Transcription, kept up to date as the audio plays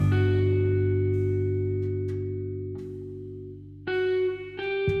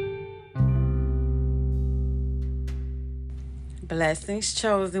Blessings,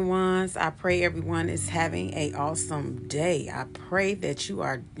 chosen ones. I pray everyone is having an awesome day. I pray that you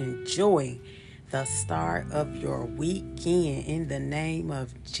are enjoying the start of your weekend in the name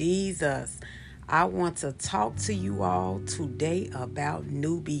of Jesus. I want to talk to you all today about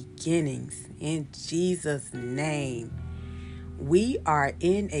new beginnings in Jesus' name. We are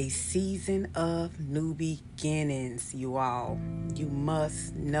in a season of new beginnings, you all. You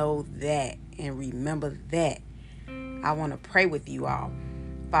must know that and remember that. I want to pray with you all.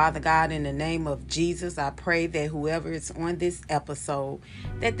 Father God, in the name of Jesus, I pray that whoever is on this episode,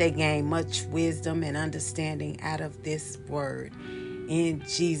 that they gain much wisdom and understanding out of this word. In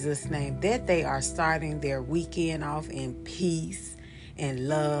Jesus' name, that they are starting their weekend off in peace and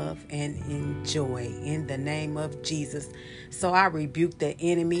love and in joy in the name of Jesus. So I rebuke the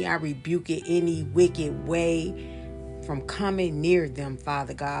enemy. I rebuke it any wicked way from coming near them,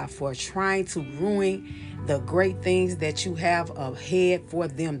 Father God, for trying to ruin the great things that you have ahead for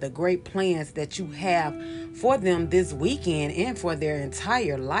them, the great plans that you have for them this weekend and for their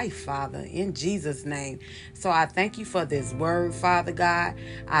entire life, Father, in Jesus' name. So I thank you for this word, Father God.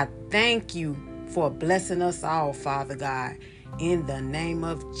 I thank you for blessing us all, Father God. In the name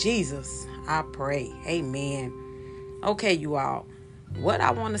of Jesus, I pray. Amen. Okay, you all. What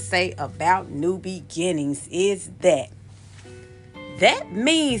I want to say about new beginnings is that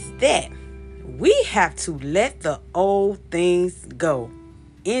means that we have to let the old things go.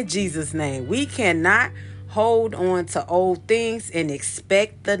 In Jesus' name, we cannot hold on to old things and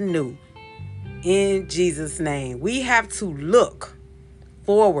expect the new. In Jesus' name, we have to look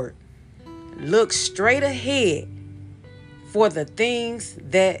forward, look straight ahead for the things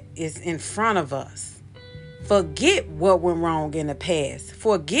that is in front of us. Forget what went wrong in the past.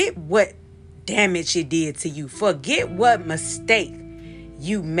 Forget what damage it did to you. Forget what mistake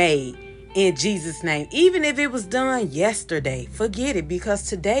you made in Jesus' name. Even if it was done yesterday, forget it, because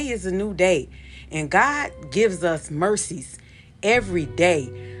today is a new day and God gives us mercies every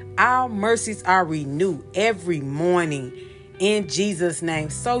day. Our mercies are renewed every morning in Jesus' name.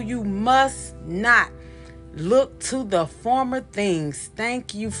 So you must not look to the former things.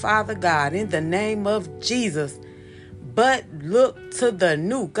 Thank you, Father God, in the name of Jesus. But look to the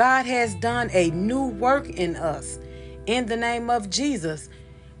new. God has done a new work in us in the name of Jesus.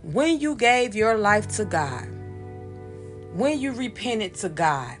 When you gave your life to God, when you repented to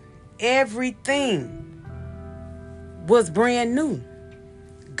God, everything was brand new.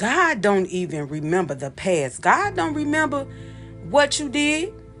 God don't even remember the past. God don't remember what you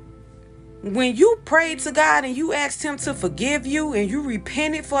did. When you prayed to God and you asked him to forgive you and you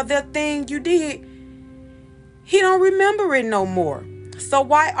repented for that thing you did, he don't remember it no more. So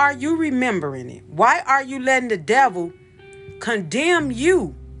why are you remembering it? Why are you letting the devil condemn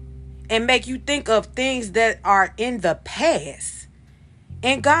you and make you think of things that are in the past?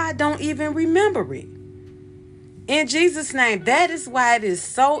 And God don't even remember it. In Jesus' name, that is why it is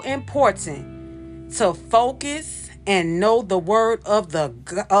so important to focus and know the word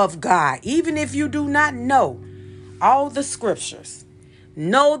of God. Even if you do not know all the scriptures,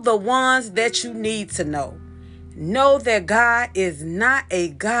 know the ones that you need to know. Know that God is not a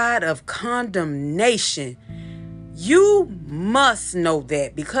God of condemnation. You must know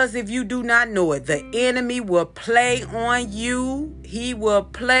that, because if you do not know it, the enemy will play on you. He will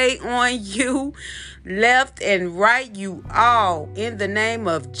play on you left and right, you all. In the name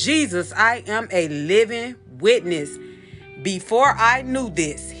of Jesus, I am a living witness. Before I knew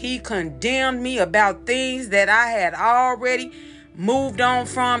this, he condemned me about things that I had already moved on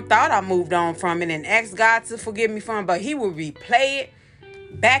from, thought I moved on from it, and asked God to forgive me from, but he would replay it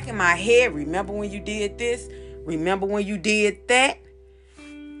back in my head. Remember when you did this? Remember when you did that?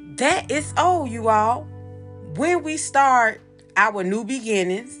 That is old, you all. When we start our new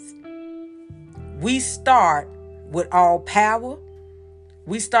beginnings, we start with all power.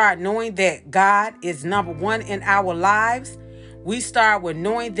 We start knowing that God is number one in our lives. We start with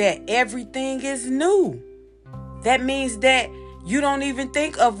knowing that everything is new. That means that you don't even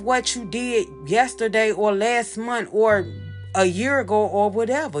think of what you did yesterday or last month or a year ago or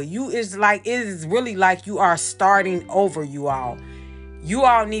whatever. It is really like you are starting over, you all. You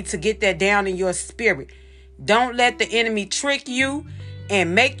all need to get that down in your spirit. Don't let the enemy trick you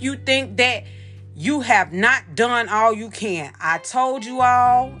and make you think that you have not done all you can. I told you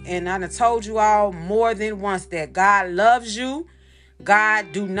all, and I told you all more than once, that God loves you.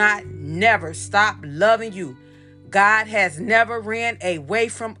 God do not never stop loving you. God has never ran away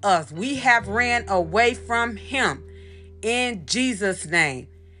from us. We have ran away from him. In Jesus' name.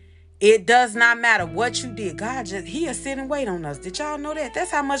 It does not matter what you did. He'll sit and wait on us. Did y'all know that?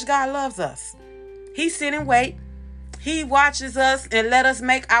 That's how much God loves us. He sit and wait. He watches us and let us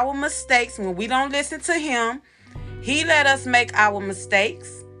make our mistakes when we don't listen to him. He let us make our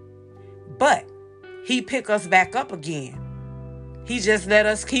mistakes, but he pick us back up again. He just let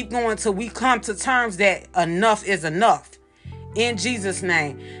us keep going till we come to terms that enough is enough. In Jesus'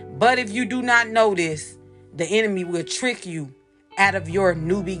 name. But if you do not know this, the enemy will trick you out of your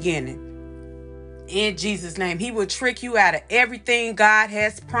new beginning. In Jesus' name. He will trick you out of everything God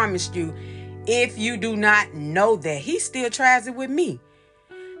has promised you. If you do not know that, he still tries it with me.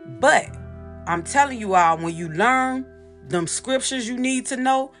 But I'm telling you all, when you learn them scriptures you need to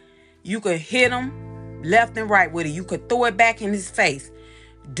know, you could hit them left and right with it. You could throw it back in his face.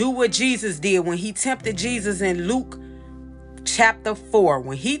 Do what Jesus did when he tempted Jesus in Luke chapter 4.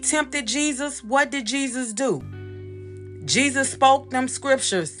 When he tempted Jesus, what did Jesus do? Jesus spoke them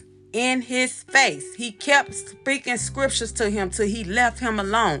scriptures in his face. He kept speaking scriptures to him till he left him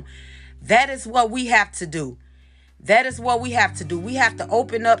alone. That is what we have to do. That is what we have to do. We have to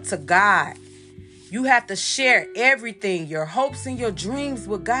open up to God. You have to share everything, your hopes and your dreams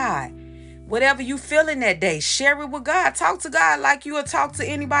with God. Whatever you feeling that day, share it with God. Talk to God like you would talk to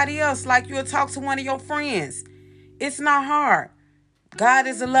anybody else, like you would talk to one of your friends. It's not hard. God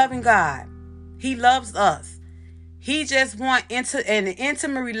is a loving God. He loves us. He just wants an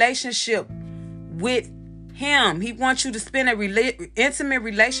intimate relationship with him. He wants you to spend an intimate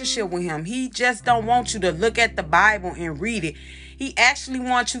relationship with him. He just don't want you to look at the Bible and read it. He actually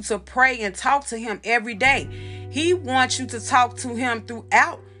wants you to pray and talk to him every day. He wants you to talk to him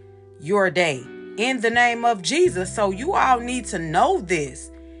throughout your day in the name of Jesus. So you all need to know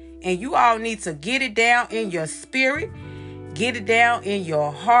this, and you all need to get it down in your spirit, get it down in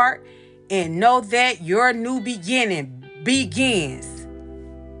your heart, and know that your new beginning begins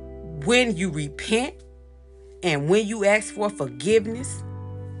when you repent. And when you ask for forgiveness,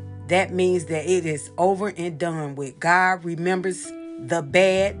 that means that it is over and done with. God remembers the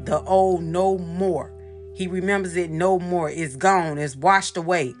bad, the old, no more. He remembers it no more. It's gone. It's washed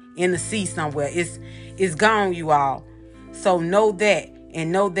away in the sea somewhere. It's gone, you all. So know that,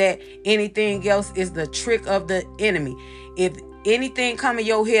 and know that anything else is the trick of the enemy. If anything come in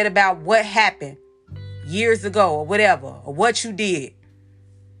your head about what happened years ago or whatever, or what you did,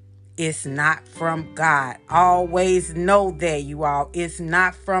 it's not from God. Always know that, you all. It's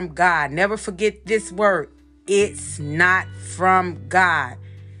not from God. Never forget this word. It's not from God.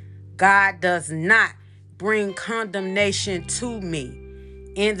 God does not bring condemnation to me.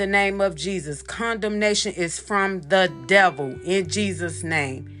 In the name of Jesus. Condemnation is from the devil. In Jesus'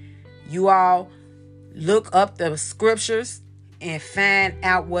 name. You all look up the scriptures and find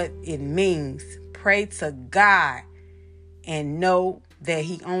out what it means. Pray to God and know that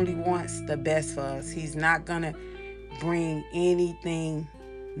he only wants the best for us. He's not going to bring anything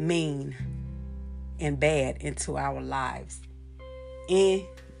mean and bad into our lives. In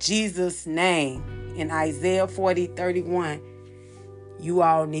Jesus' name. In Isaiah 40:31, you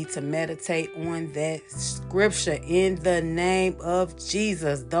all need to meditate on that scripture in the name of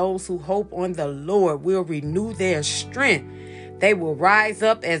Jesus. Those who hope on the Lord will renew their strength. They will rise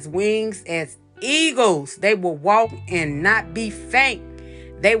up as wings as eagles. They will walk and not be faint.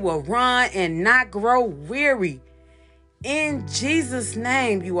 They will run and not grow weary. In Jesus'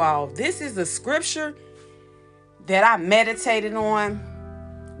 name, you all. This is a scripture that I meditated on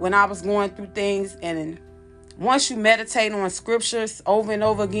when I was going through things. And once you meditate on scriptures over and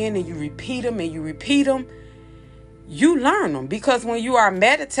over again, and you repeat them and you repeat them, you learn them. Because when you are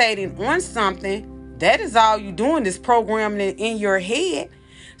meditating on something, that is all you're doing is programming it in your head.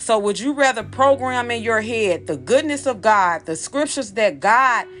 So would you rather program in your head the goodness of God, the scriptures that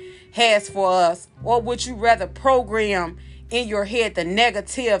God has for us, or would you rather program in your head the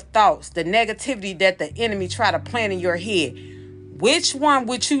negative thoughts, the negativity that the enemy try to plant in your head? Which one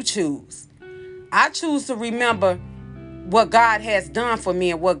would you choose? I choose to remember what God has done for me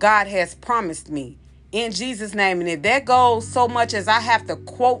and what God has promised me in Jesus' name. And if that goes so much as I have to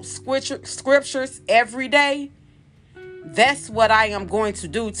quote scriptures every day, that's what I am going to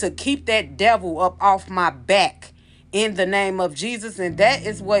do to keep that devil up off my back in the name of Jesus. And that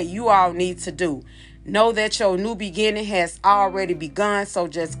is what you all need to do. Know that your new beginning has already begun. So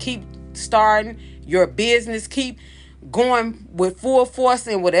just keep starting your business. Keep going with full force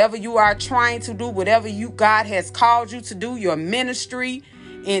in whatever you are trying to do, whatever God has called you to do, your ministry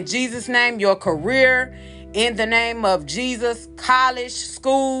in Jesus' name, your career in the name of Jesus, college,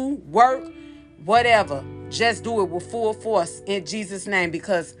 school, work, whatever. Just do it with full force in Jesus' name,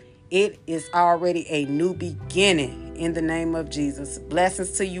 because it is already a new beginning in the name of Jesus.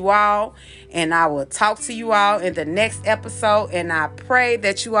 Blessings to you all, and I will talk to you all in the next episode, and I pray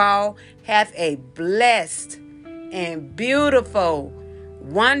that you all have a blessed and beautiful,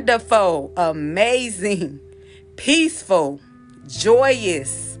 wonderful, amazing, peaceful,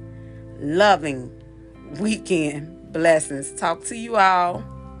 joyous, loving weekend. Blessings. Talk to you all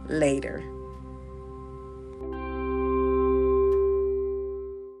later.